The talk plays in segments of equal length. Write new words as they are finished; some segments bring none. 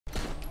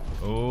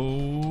Oh.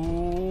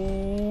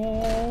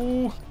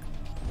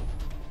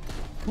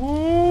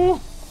 Ooh.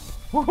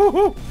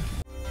 Woo-hoo-hoo.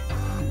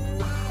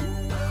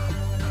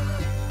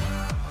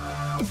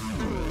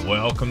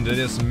 Welcome to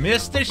this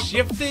Mr.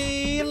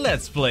 Shifty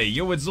Let's Play.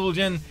 Yo, it's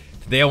Zuljan.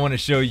 Today I want to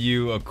show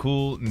you a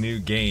cool new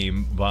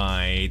game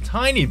by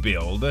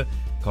tinyBuild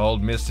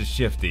called Mr.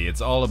 Shifty.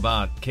 It's all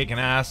about kicking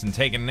ass and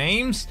taking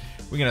names.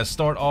 We're going to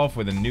start off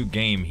with a new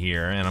game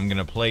here, and I'm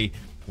going to play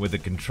with the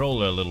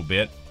controller a little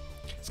bit.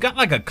 It's got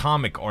like a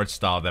comic art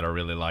style that I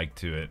really like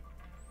to it.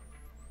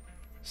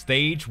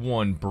 Stage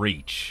 1,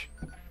 Breach.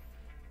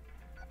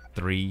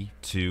 3,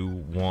 2,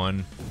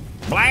 1.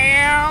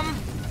 Blam!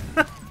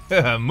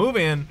 Move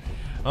in.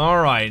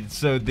 Alright,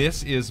 so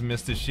this is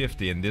Mr.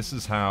 Shifty, and this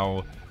is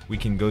how we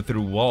can go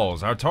through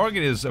walls. Our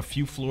target is a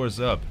few floors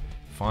up.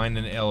 Find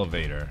an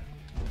elevator.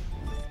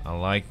 I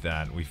like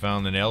that. We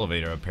found an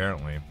elevator,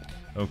 apparently.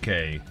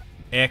 Okay.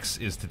 X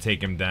is to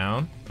take him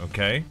down.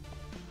 Okay.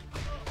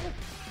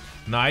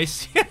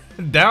 Nice.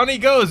 Down he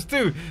goes,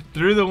 too.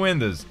 Through the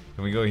windows.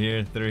 Can we go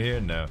here? Through here?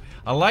 No.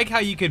 I like how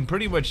you can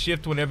pretty much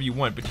shift whenever you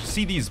want, but you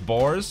see these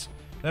bars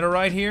that are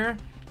right here?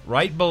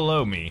 Right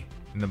below me.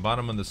 In the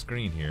bottom of the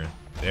screen here.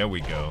 There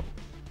we go.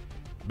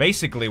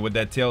 Basically, what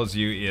that tells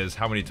you is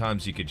how many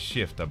times you could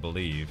shift, I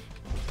believe.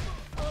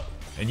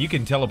 And you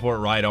can teleport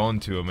right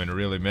onto them and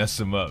really mess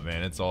them up,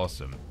 man. It's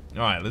awesome.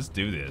 Alright, let's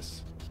do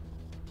this.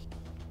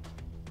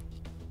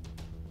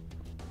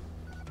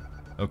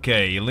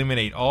 Okay,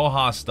 eliminate all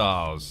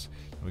hostiles.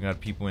 We got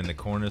people in the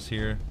corners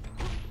here.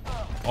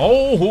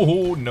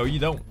 Oh, no you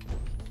don't.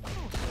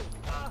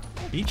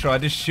 He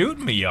tried to shoot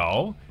me,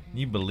 y'all. Can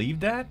you believe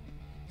that?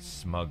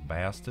 Smug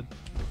bastard.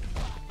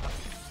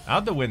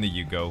 Out the window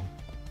you go.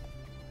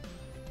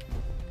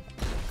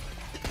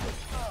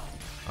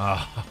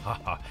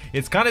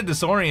 It's kind of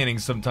disorienting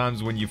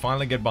sometimes when you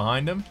finally get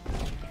behind him.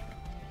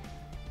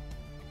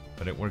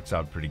 But it works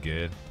out pretty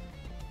good.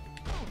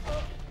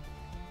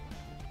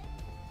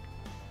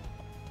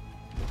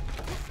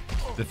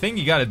 The thing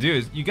you gotta do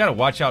is you gotta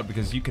watch out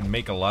because you can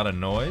make a lot of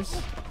noise.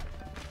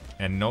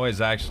 And noise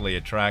actually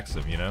attracts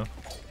them, you know?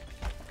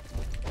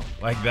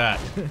 Like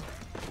that.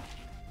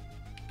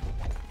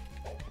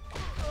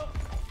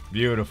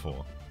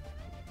 Beautiful.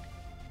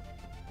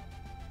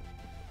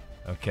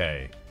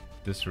 Okay,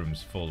 this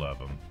room's full of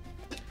them.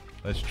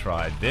 Let's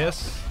try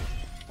this.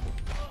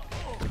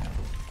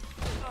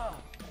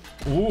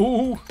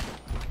 Ooh!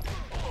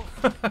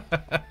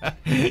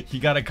 You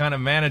gotta kind of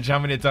manage how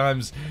many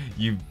times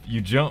you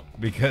jump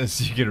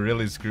because you can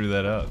really screw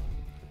that up.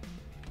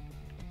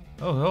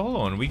 Oh, hold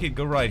on. We could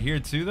go right here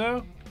too,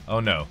 though? Oh,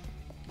 no.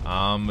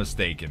 I'm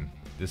mistaken.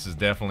 This is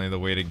definitely the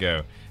way to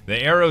go.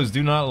 The arrows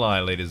do not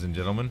lie, ladies and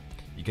gentlemen.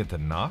 You get to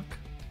knock?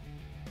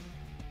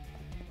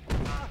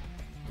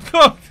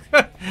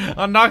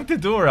 I knocked the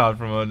door out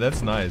from him.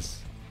 That's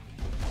nice.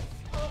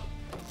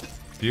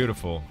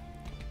 Beautiful.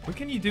 What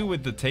can you do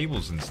with the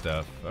tables and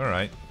stuff?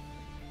 Alright.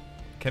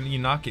 Can you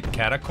knock it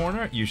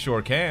cata-corner? You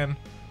sure can.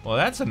 Well,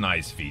 that's a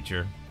nice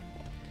feature.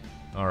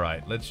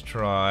 Alright, let's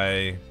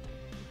try...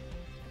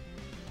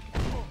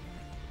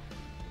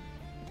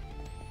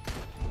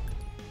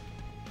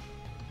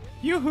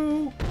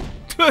 Yoo-hoo!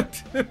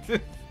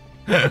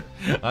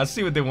 I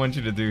see what they want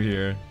you to do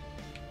here.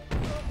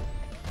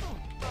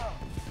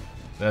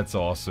 That's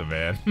awesome,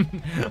 man.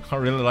 I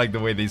really like the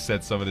way they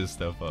set some of this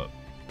stuff up.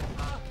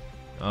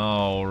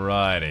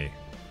 Alrighty.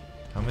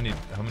 How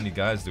many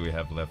guys do we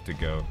have left to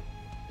go?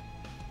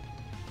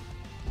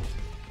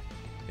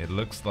 It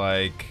looks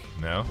like...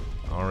 No,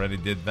 already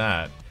did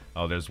that.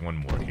 Oh, there's one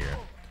more here.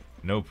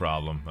 No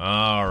problem.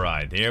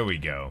 Alright, here we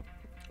go.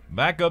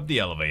 Back up the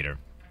elevator.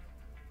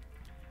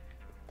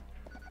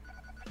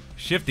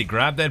 Shifty,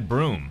 grab that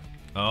broom.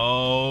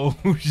 Oh,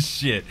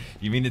 shit.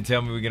 You mean to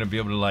tell me we're gonna be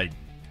able to, like...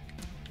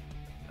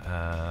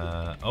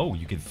 oh,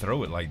 you can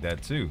throw it like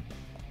that, too.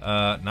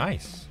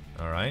 Nice.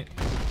 Alright.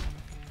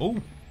 Oh.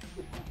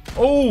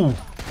 Oh!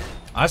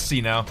 I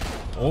see now.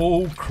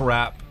 Oh,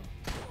 crap.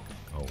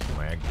 Oh,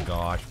 my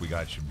gosh. We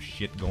got some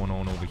shit going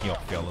on over here,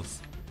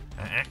 fellas.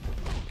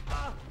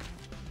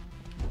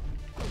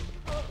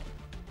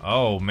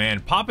 Oh,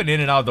 man. Popping in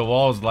and out the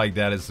walls like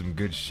that is some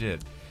good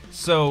shit.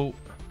 So...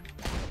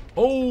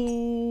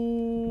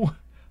 Oh!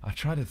 I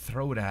tried to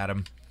throw it at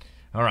him.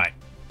 Alright.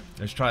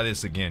 Let's try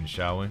this again,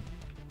 shall we?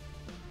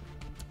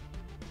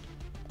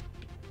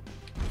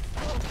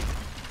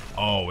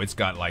 Oh, it's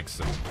got like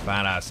some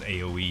badass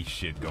AoE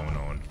shit going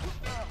on.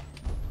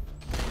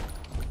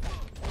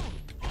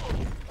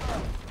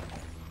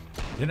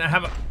 Didn't I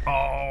have a...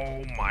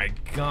 Oh my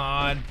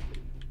god.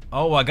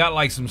 Oh, I got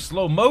like some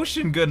slow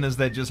motion goodness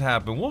that just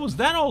happened. What was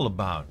that all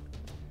about?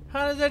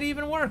 How does that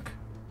even work?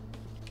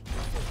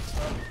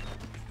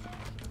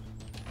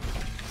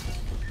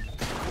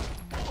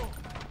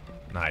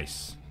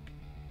 Nice.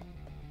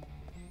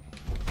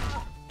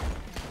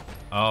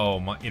 Oh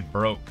my, it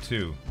broke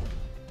too.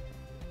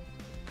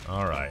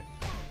 Alright.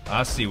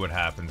 I see what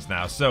happens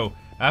now. So,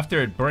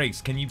 after it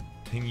breaks, can you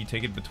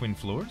take it between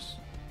floors?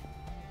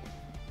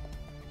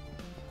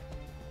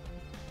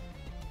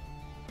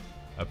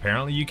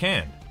 Apparently you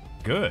can.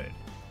 Good.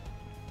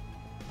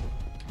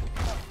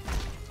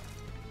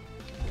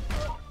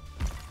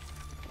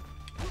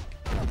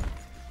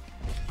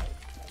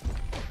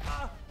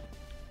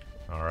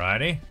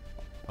 Alrighty.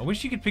 I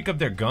wish you could pick up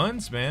their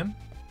guns, man.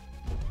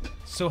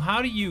 So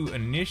how do you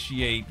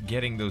initiate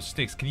getting those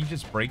sticks? Can you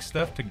just break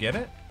stuff to get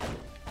it?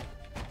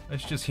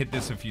 Let's just hit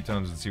this a few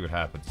times and see what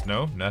happens.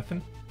 No?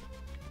 Nothing?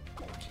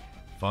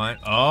 Fine.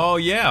 Oh,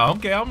 yeah.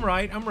 Okay, I'm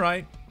right. I'm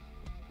right.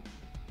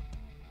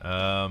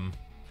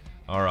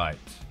 Alright.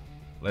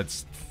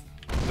 Let's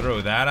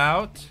throw that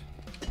out.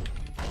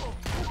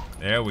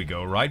 There we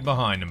go. Right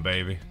behind him,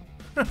 baby.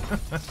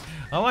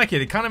 I like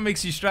it. It kind of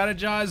makes you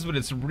strategize, but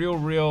it's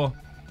real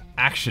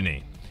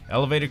action-y.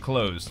 Elevator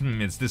closed.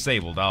 It's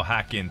disabled. I'll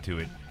hack into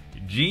it.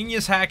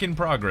 Genius hack in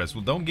progress.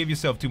 Well, don't give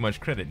yourself too much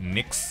credit,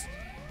 Nix.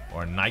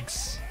 Or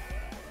Nikes.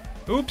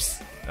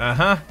 Oops.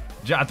 Uh-huh.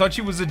 I thought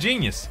she was a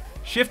genius.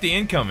 Shifty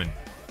incoming.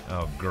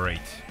 Oh, great.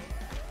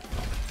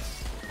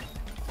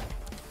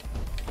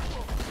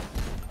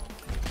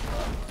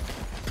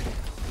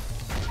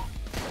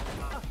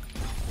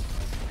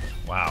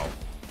 Wow.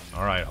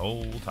 Alright,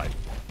 hold tight.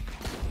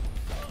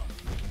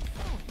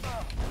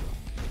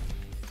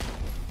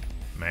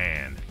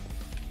 Man.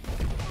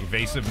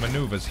 Evasive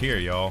maneuvers here,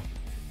 y'all.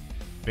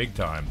 Big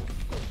time.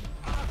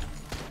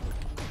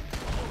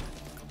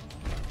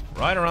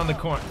 Right around the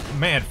corner.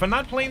 Man, for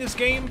not playing this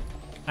game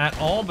at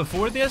all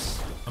before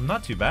this, I'm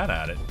not too bad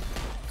at it.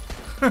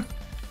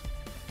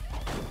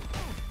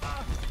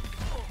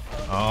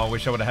 Oh, I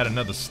wish I would have had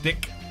another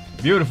stick.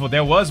 Beautiful.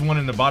 There was one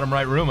in the bottom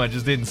right room. I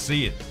just didn't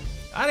see it.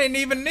 I didn't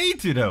even need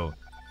to, though.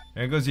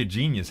 There goes your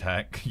genius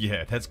hack.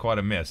 Yeah, that's quite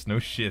a mess. No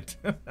shit.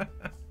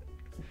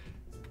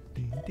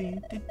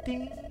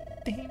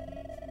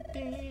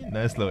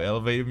 Nice little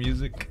elevator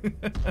music.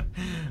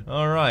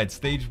 Alright,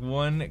 stage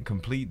 1,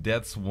 complete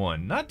deaths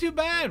 1. Not too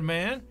bad,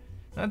 man.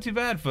 Not too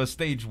bad for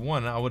stage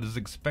 1. I was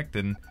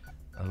expecting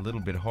a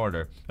little bit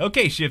harder.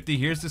 Okay, Shifty,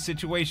 here's the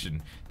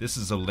situation. This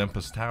is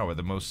Olympus Tower,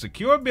 the most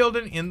secure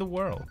building in the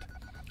world.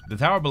 The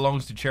tower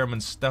belongs to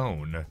Chairman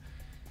Stone.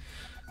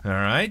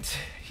 Alright,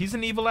 he's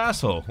an evil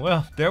asshole.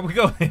 Well, there we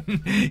go.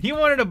 He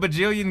wanted a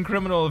bajillion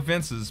criminal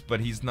offenses, but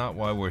he's not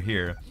why we're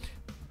here.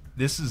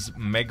 This is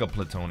Mega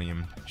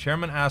Plutonium.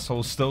 Chairman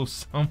Asshole stole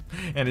some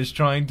and is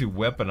trying to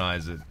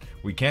weaponize it.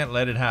 We can't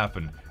let it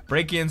happen.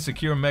 Break in,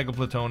 secure Mega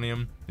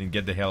Plutonium, then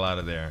get the hell out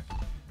of there.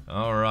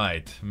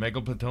 Alright,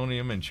 Mega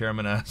Plutonium and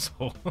Chairman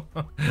Asshole.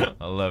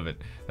 I love it.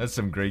 That's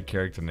some great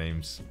character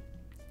names.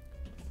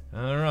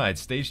 Alright,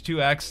 stage 2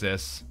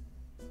 access.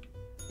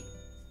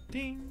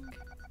 Ding.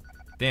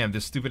 Damn,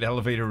 this stupid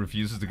elevator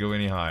refuses to go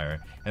any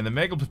higher. And the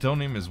Mega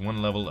Plutonium is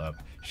 1 level up.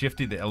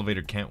 Shifty, the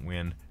elevator can't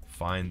win.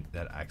 Find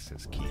that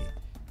access key.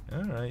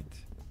 Alright.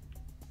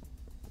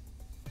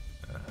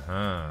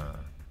 Uh-huh.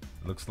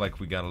 Looks like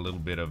we got a little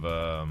bit of,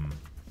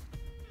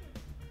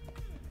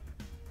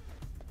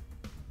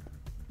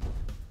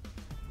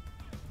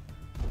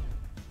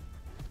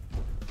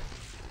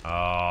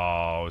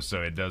 Oh,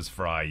 so it does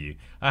fry you.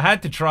 I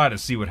had to try to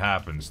see what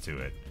happens to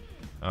it.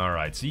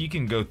 Alright, so you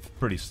can go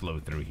pretty slow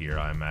through here,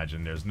 I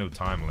imagine. There's no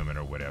time limit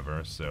or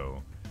whatever,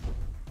 so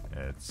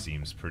it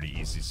seems pretty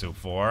easy so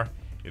far.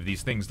 If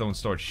these things don't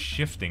start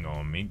shifting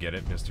on me, get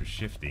it, Mr.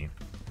 Shifty,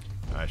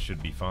 I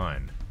should be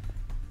fine.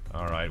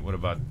 Alright, what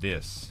about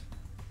this?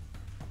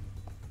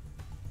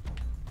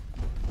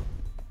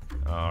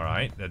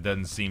 Alright, that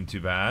doesn't seem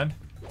too bad.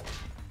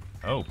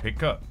 Oh,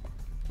 pick up.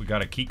 We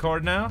got a key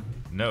card now?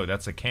 No,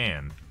 that's a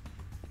can.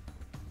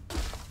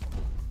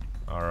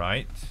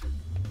 Alright.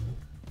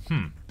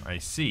 I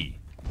see.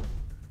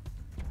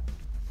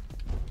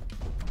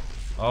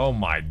 Oh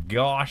my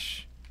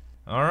gosh.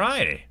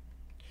 Alrighty.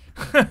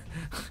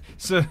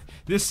 So,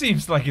 this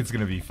seems like it's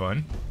gonna be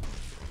fun.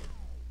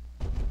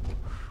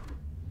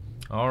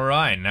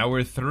 Alright, now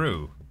we're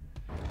through.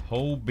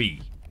 Hole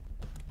B.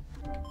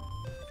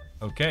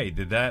 Okay,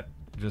 did that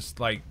just,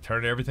 like,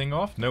 turn everything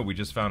off? No, we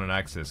just found an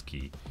access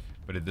key.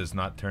 But it does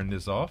not turn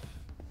this off?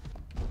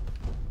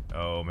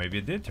 Oh, maybe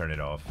it did turn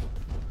it off.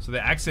 So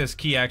the access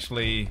key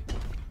actually...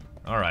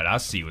 Alright, I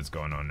see what's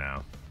going on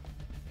now.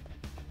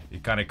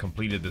 It kind of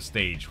completed the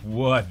stage.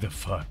 What the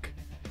fuck?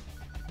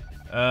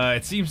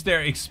 It seems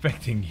they're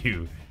expecting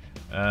you.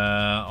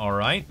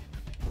 Alright.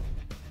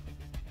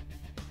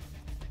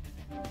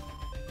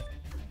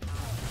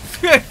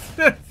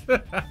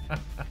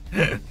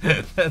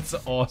 That's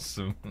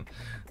awesome.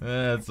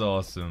 That's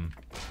awesome.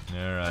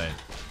 Alright.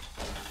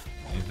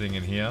 Anything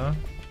in here?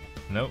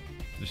 Nope.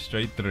 Just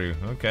straight through.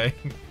 Okay.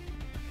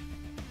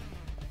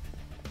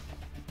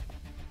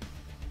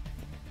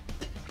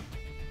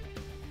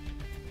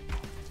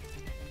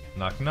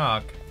 Knock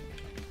knock.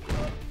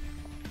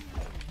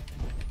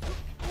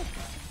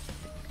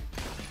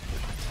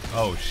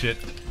 Oh shit.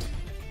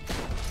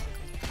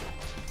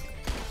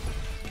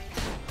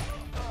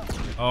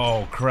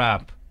 Oh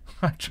crap.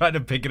 I tried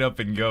to pick it up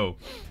and go.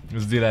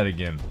 Let's do that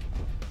again.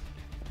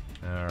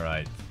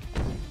 Alright.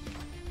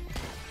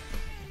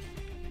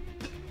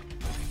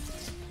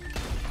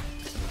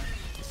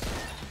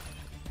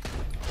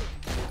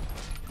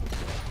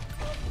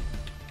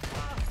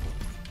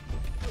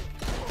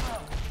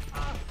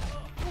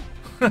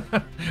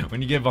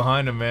 When you get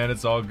behind him, man,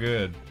 it's all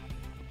good.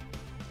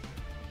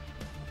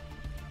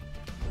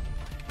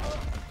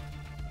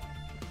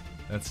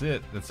 That's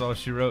it. That's all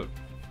she wrote.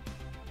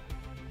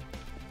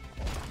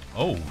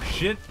 Oh,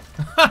 shit.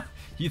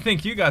 You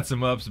think you got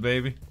some ups,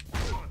 baby.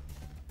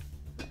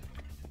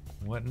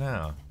 What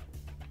now?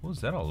 What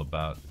was that all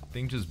about?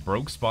 Thing just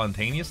broke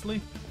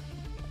spontaneously?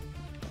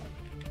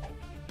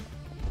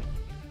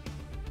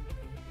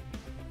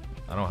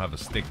 I don't have a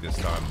stick this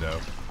time, though.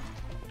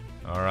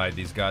 Alright,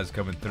 these guys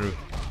coming through.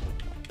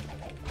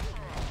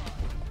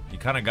 You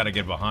kind of got to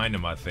get behind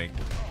them, I think.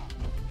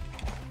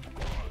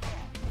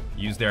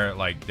 Use their,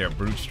 like, their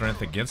brute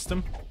strength against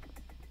them.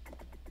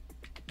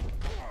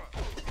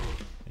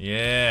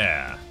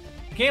 Yeah.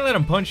 You can't let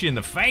them punch you in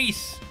the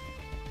face.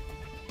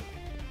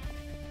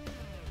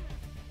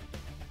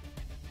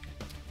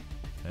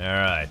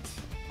 Alright.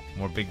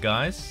 More big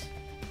guys.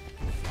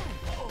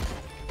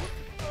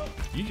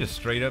 You just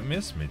straight up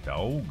missed me,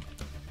 dog.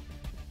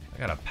 I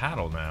got a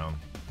paddle now.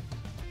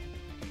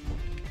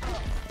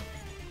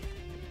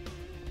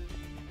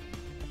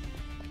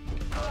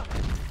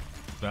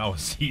 That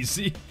was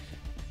easy.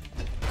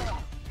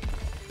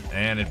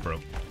 And it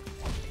broke.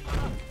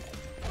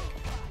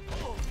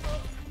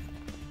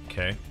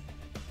 Okay.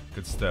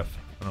 Good stuff.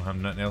 I don't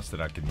have nothing else that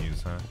I can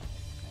use, huh?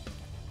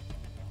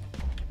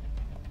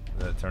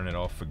 Did that turn it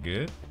off for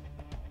good?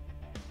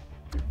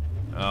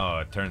 Oh,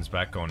 it turns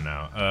back on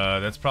now.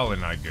 That's probably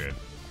not good.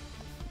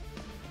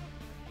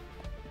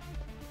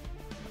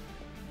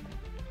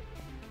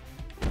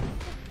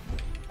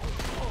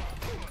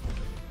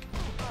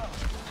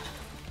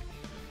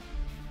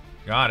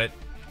 Got it.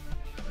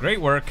 Great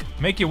work.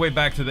 Make your way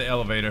back to the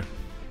elevator.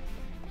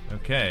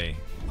 Okay.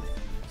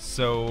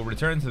 So,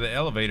 return to the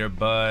elevator,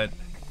 but...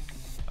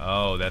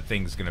 Oh, that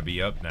thing's gonna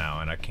be up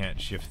now, and I can't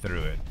shift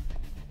through it.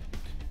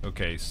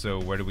 Okay, so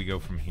where do we go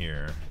from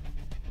here?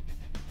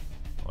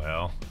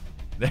 Well,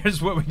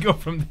 there's where we go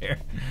from there.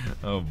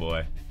 Oh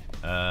boy.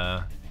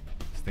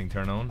 This thing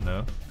turn on?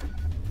 No.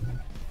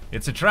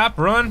 It's a trap,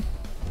 run!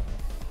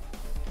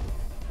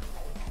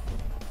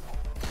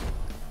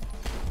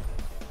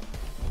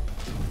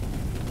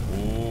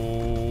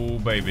 Oh,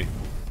 baby.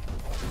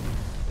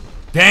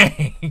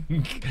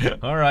 Dang!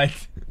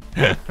 Alright.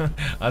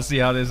 I see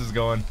how this is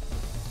going.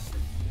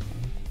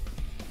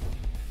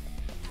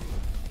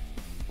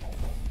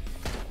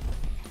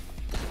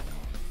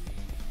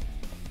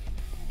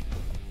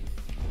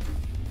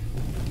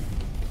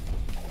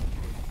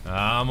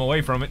 I'm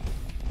away from it.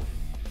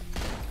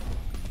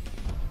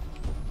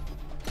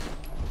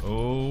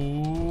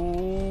 Oh.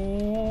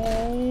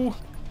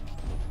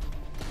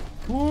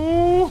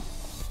 Ooh.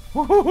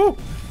 Woo-hoo-hoo.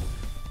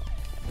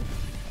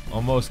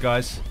 Almost,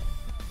 guys.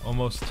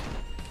 Almost.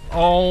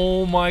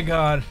 Oh my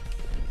god.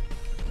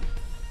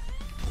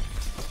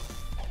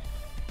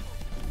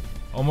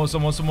 Almost,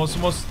 almost, almost,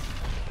 almost.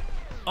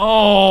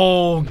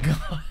 Oh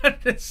god,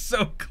 it's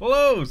so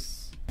close.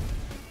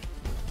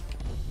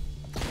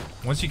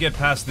 Once you get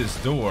past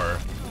this door,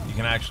 you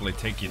can actually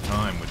take your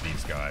time with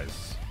these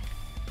guys.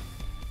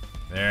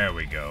 There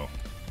we go.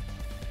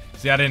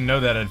 See, I didn't know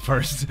that at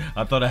first.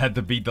 I thought I had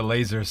to beat the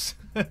lasers.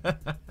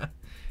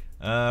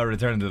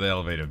 Return to the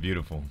elevator.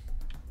 Beautiful.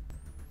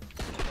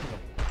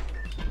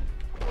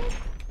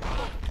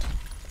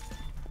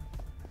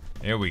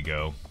 There we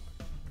go.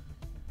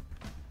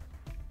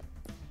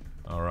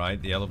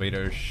 Alright, the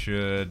elevator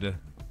should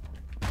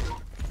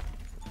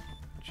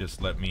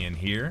just let me in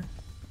here.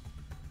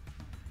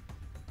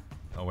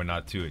 Oh, we're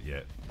not to it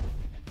yet.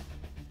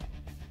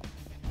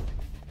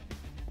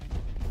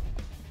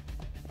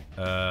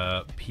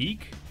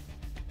 Peak?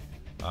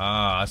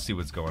 Ah, I see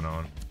what's going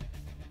on.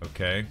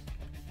 Okay.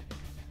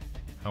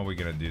 How are we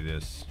gonna do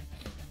this?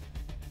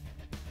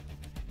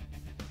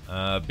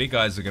 Big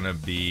guys are gonna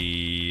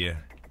be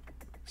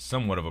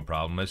somewhat of a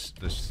problem. Let's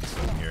see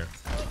something here.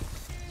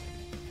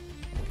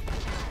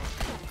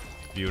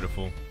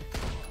 Beautiful.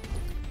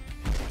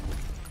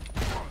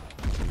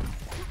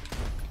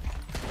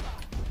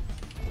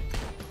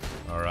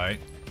 Alright.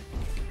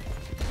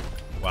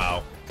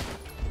 Wow.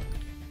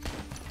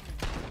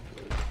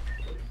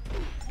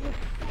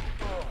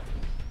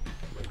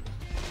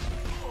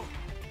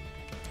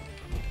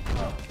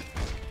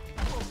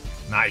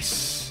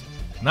 Nice.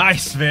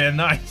 Nice, man,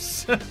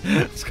 nice.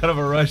 It's kind of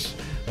a rush.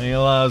 I ain't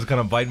gonna lie, I was kind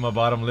of biting my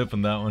bottom lip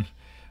on that one.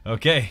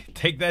 Okay,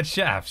 take that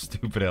shaft,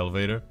 stupid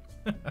elevator.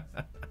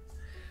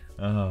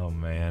 Oh,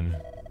 man.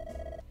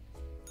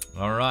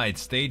 Alright,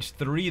 stage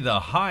 3, the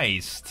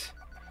heist.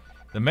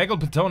 The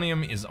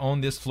megalplutonium is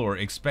on this floor.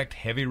 Expect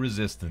heavy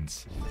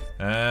resistance.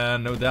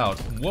 No doubt.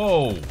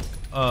 Whoa!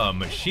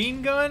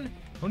 Machine gun?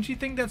 Don't you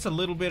think that's a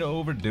little bit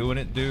overdoing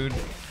it, dude?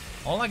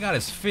 All I got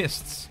is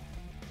fists.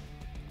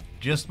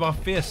 Just my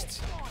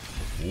fists.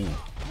 Ooh.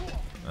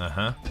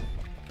 Uh-huh.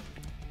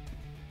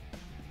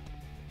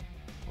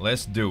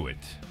 Let's do it.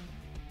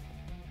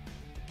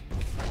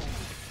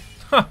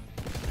 Huh.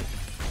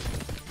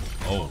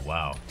 Oh,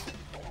 wow.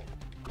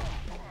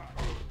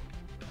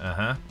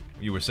 Uh-huh.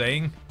 You were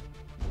saying?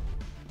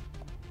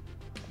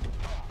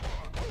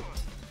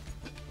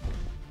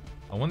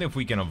 I wonder if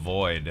we can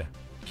avoid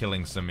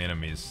killing some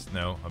enemies.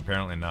 No,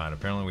 apparently not.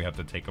 Apparently we have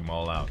to take them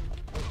all out.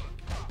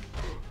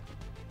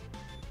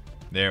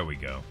 There we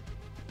go.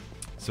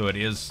 So it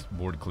is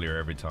board clear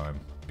every time.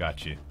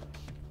 Got you.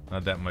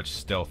 Not that much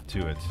stealth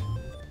to it.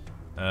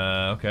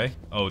 Okay.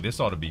 Oh, this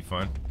ought to be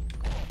fun.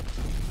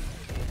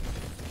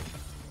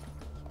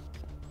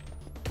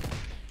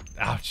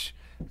 Ouch.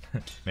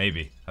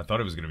 Maybe. I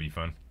thought it was gonna be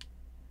fun.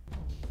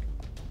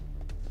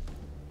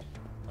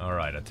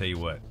 Alright, I'll tell you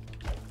what.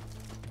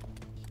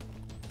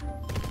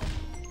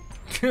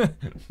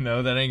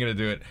 No, that ain't gonna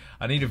do it.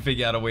 I need to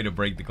figure out a way to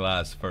break the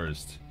glass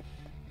first.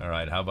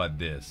 Alright, how about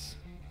this?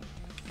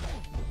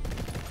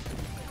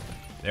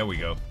 There we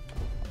go.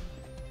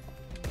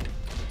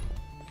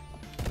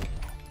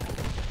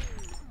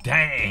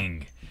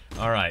 Dang!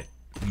 Alright,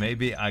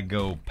 maybe I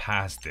go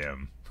past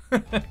them.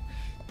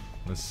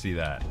 Let's see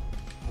that.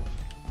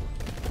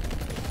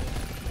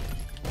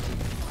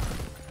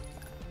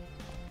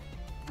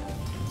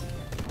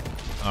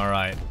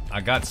 Alright, I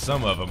got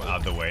some of them out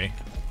of the way.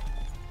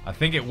 I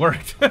think it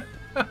worked. The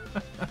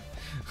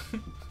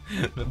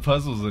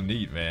puzzles are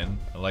neat, man.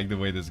 I like the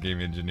way this game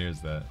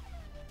engineers that.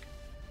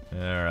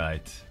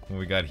 Alright, what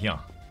we got here?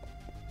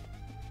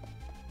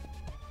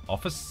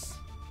 Office?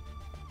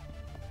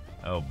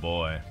 Oh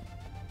boy.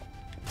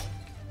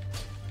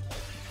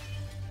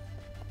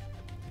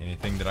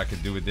 Anything that I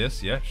could do with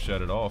this? Yeah,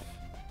 shut it off.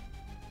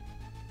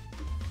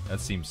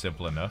 That seems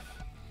simple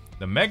enough.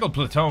 The Mega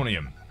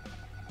Plutonium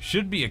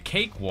should be a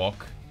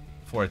cakewalk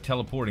for a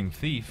teleporting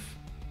thief.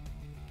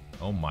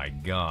 Oh my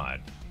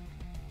god.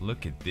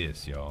 Look at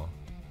this, y'all.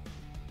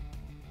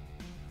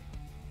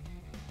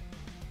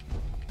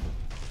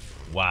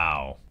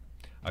 Wow.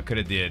 I could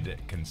have did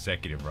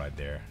consecutive right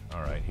there.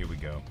 Alright, here we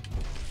go.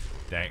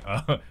 Dang.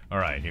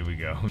 Alright, here we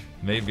go.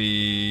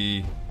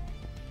 Maybe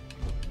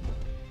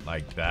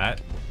like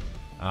that.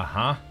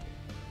 Uh-huh.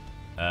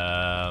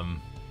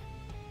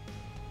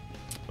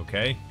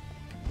 Okay.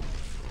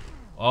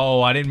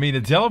 Oh, I didn't mean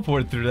to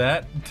teleport through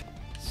that.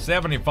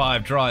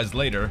 75 tries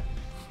later.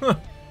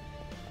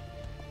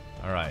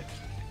 Alright.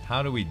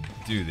 How do we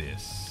do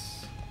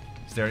this?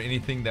 Is there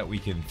anything that we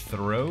can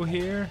throw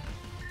here?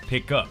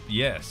 Pick up,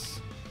 yes.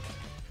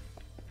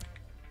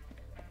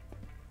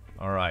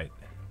 Alright.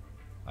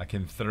 I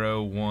can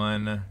throw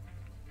one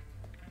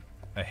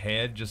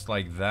ahead just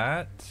like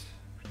that.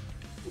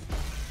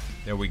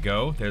 There we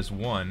go. There's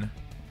one.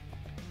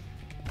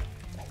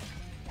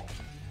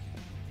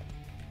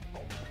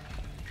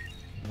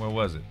 Where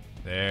was it?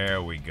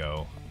 There we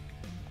go.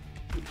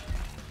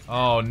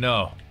 Oh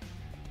no.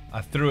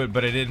 I threw it,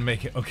 but I didn't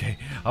make it. Okay,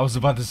 I was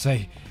about to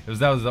say,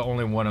 that was the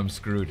only one I'm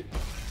screwed.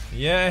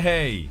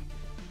 Yay!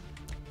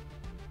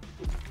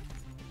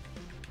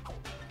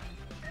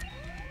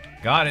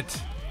 Got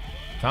it.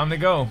 Time to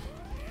go.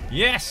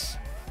 Yes!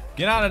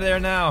 Get out of there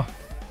now.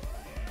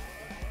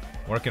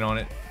 Working on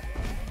it.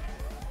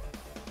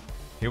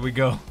 Here we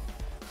go.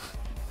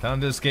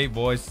 Time to escape,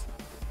 boys.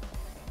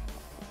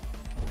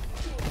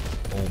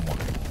 Oh my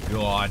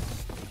god.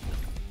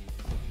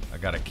 I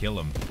gotta kill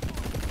him.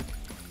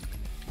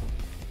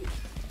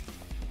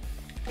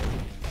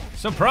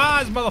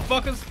 Surprise,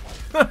 motherfuckers!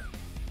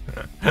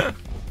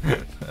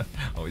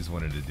 Always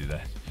wanted to do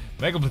that.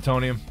 Mega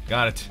Plutonium.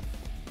 Got it.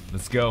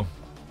 Let's go.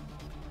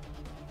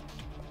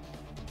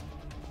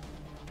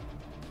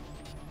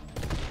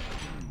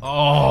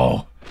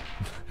 Oh!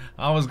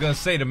 I was gonna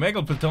say the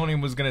Mega Plutonium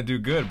was gonna do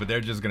good, but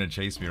they're just gonna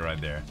chase me right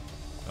there.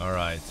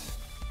 Alright.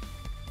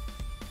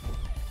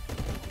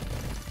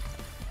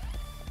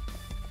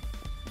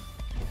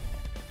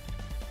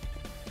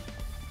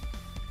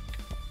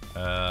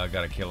 I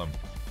gotta kill him.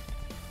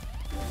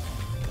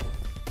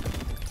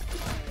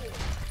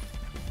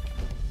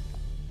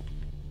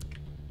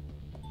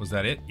 Was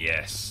that it?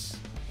 Yes.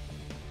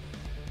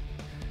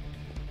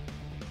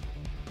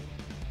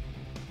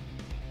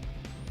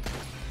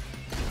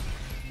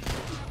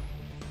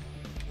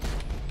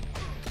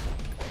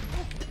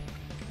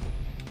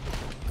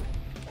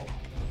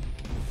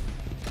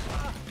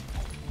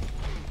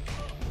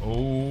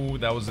 Oh,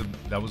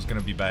 that was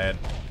gonna be bad.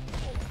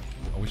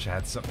 I wish I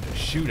had something to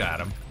shoot at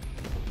him.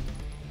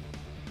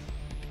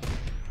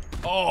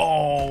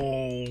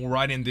 Oh,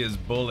 right into his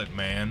bullet,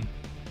 man.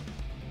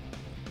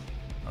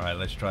 Alright,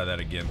 let's try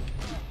that again.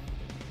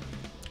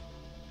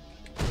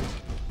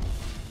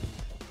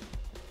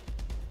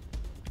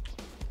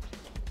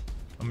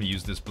 I'm gonna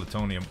use this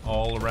plutonium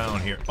all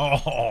around here.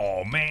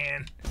 Oh,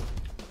 man.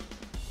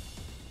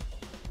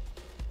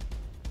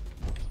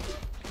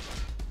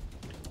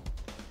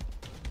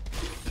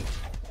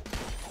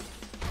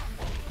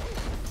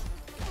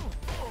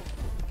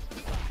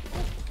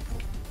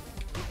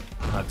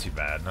 Not too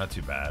bad, not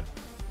too bad.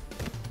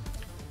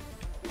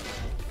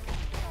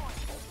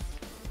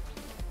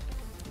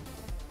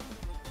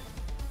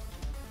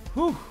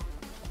 Whew.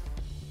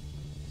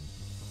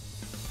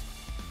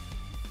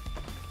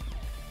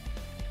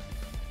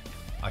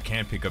 I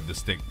can't pick up the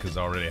stick because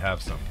I already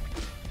have some.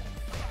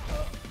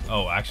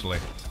 Oh, actually.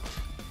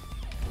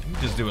 You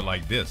can just do it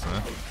like this,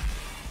 huh?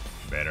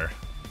 Better.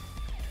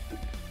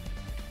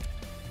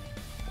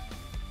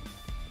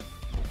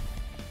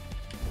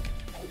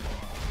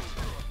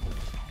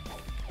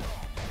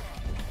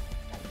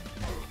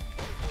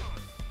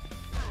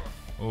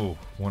 Oh,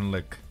 one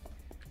lick.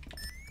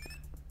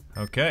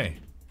 Okay.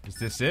 Is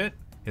this it?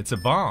 It's a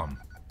bomb.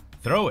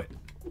 Throw it.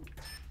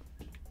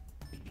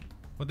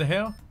 What the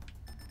hell?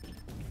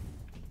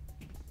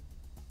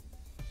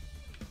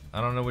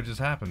 I don't know what just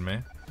happened,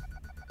 man.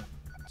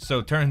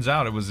 So turns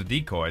out it was a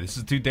decoy. This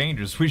is too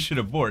dangerous. We should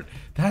abort.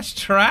 That's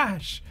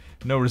trash.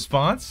 No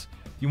response?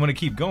 You want to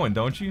keep going,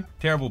 don't you?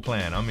 Terrible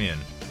plan. I'm in.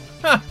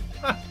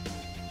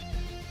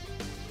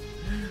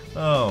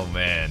 Oh,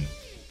 man.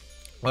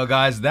 Well,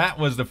 guys, that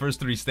was the first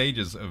 3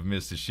 stages of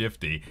Mr.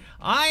 Shifty.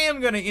 I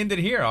am going to end it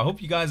here. I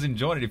hope you guys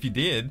enjoyed it. If you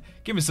did,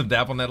 give me some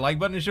dap on that like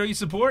button to show your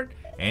support.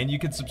 And you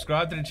can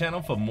subscribe to the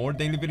channel for more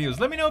daily videos.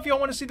 Let me know if y'all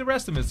want to see the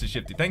rest of Mr.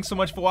 Shifty. Thanks so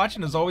much for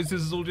watching. As always,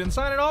 this is Zuljan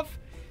signing off.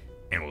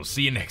 And we'll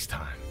see you next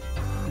time.